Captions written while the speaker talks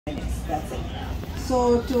That's it.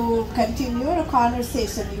 So to continue our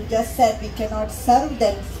conversation, you just said we cannot serve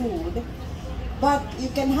them food, but you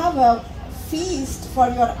can have a feast for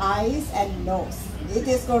your eyes and nose. It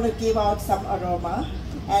is going to give out some aroma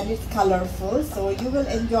and it's colorful, so you will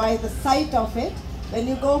enjoy the sight of it. When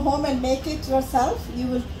you go home and make it yourself, you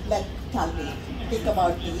will tell me, think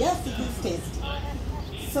about me. Yes, it is tasty.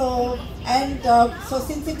 So, and so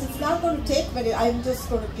since it is not going to take very, I'm just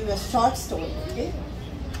going to give a short story, okay?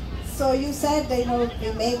 So you said, you know,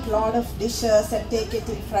 we make a lot of dishes and take it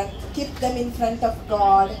in front, keep them in front of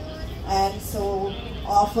God, and so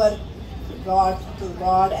offer God to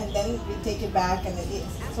God, and then we take it back and it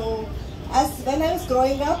is. So as when I was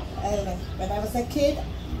growing up, when I was a kid,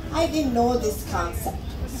 I didn't know this concept.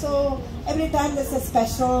 So every time there's a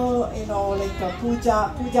special, you know, like a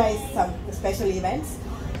puja is some special events.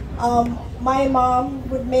 My mom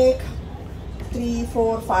would make 3,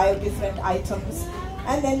 4, 5 different items,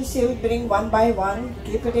 and then she would bring one by one,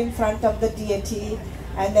 keep it in front of the deity,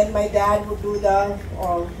 and then my dad would do the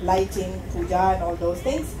lighting, puja and all those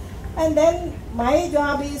things. And then my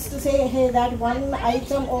job is to say, hey, that one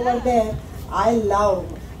item over there, I love,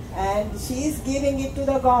 and she's giving it to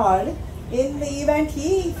the God. In the event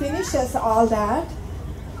he finishes all that,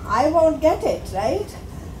 I won't get it, right?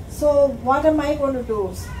 So what am I going to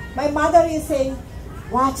do? My mother is saying,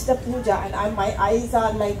 watch the puja, and my eyes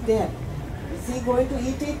are like there. Is he going to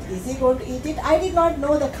eat it? Is he going to eat it? I did not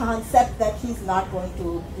know the concept that he's not going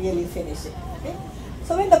to really finish it. Okay?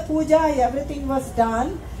 So when the puja, everything was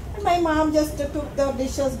done, and my mom just took the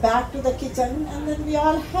dishes back to the kitchen, and then we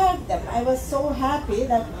all had them. I was so happy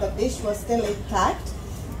that the dish was still intact,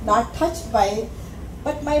 not touched by it.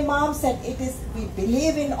 But my mom said, we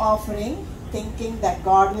believe in offering, thinking that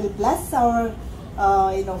God will bless our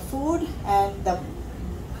food, and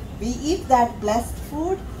we eat that blessed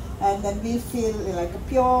food, and then we feel like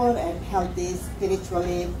pure and healthy,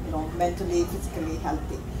 spiritually, mentally, physically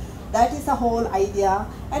healthy. That is the whole idea.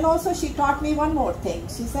 And also she taught me one more thing.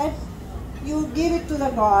 She said, you give it to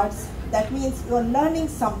the gods, that means you're learning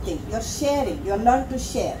something, you're sharing, you learn to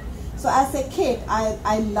share. So as a kid,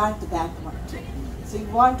 I learned that one too. So you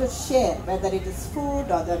want to share, whether it is food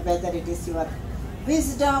or whether it is your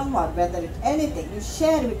wisdom or whether it's anything, you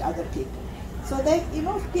share with other people. So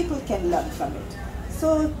that, people can learn from it.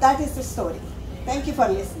 So that is the story. Thank you for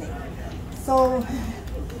listening. So,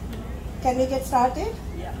 can we get started?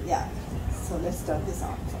 Yeah. So let's turn this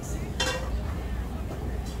on first.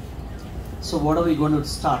 So what are we going to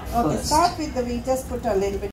start first? Okay, start with we just put a little bit